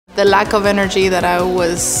The lack of energy that I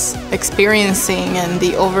was experiencing and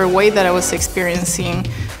the overweight that I was experiencing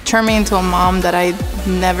turned me into a mom that I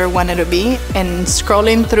never wanted to be. And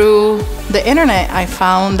scrolling through the internet, I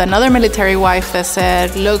found another military wife that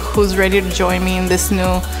said, look who's ready to join me in this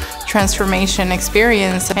new transformation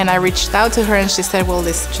experience. And I reached out to her and she said, well,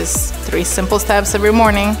 this is just 3 simple steps every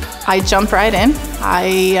morning. I jumped right in. I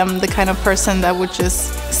am the kind of person that would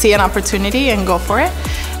just see an opportunity and go for it.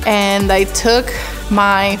 And I took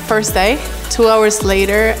my first day. 2 hours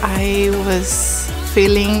later, I was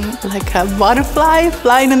feeling like a butterfly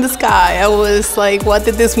flying in the sky. I was like, what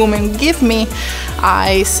did this woman give me?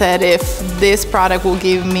 I said, if this product will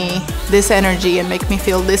give me this energy and make me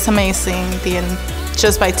feel this amazing, then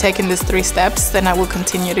just by taking these 3 steps, then I will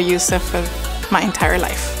continue to use it for my entire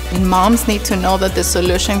life. And moms need to know that the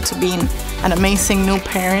solution to being an amazing new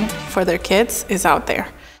parent for their kids is out there.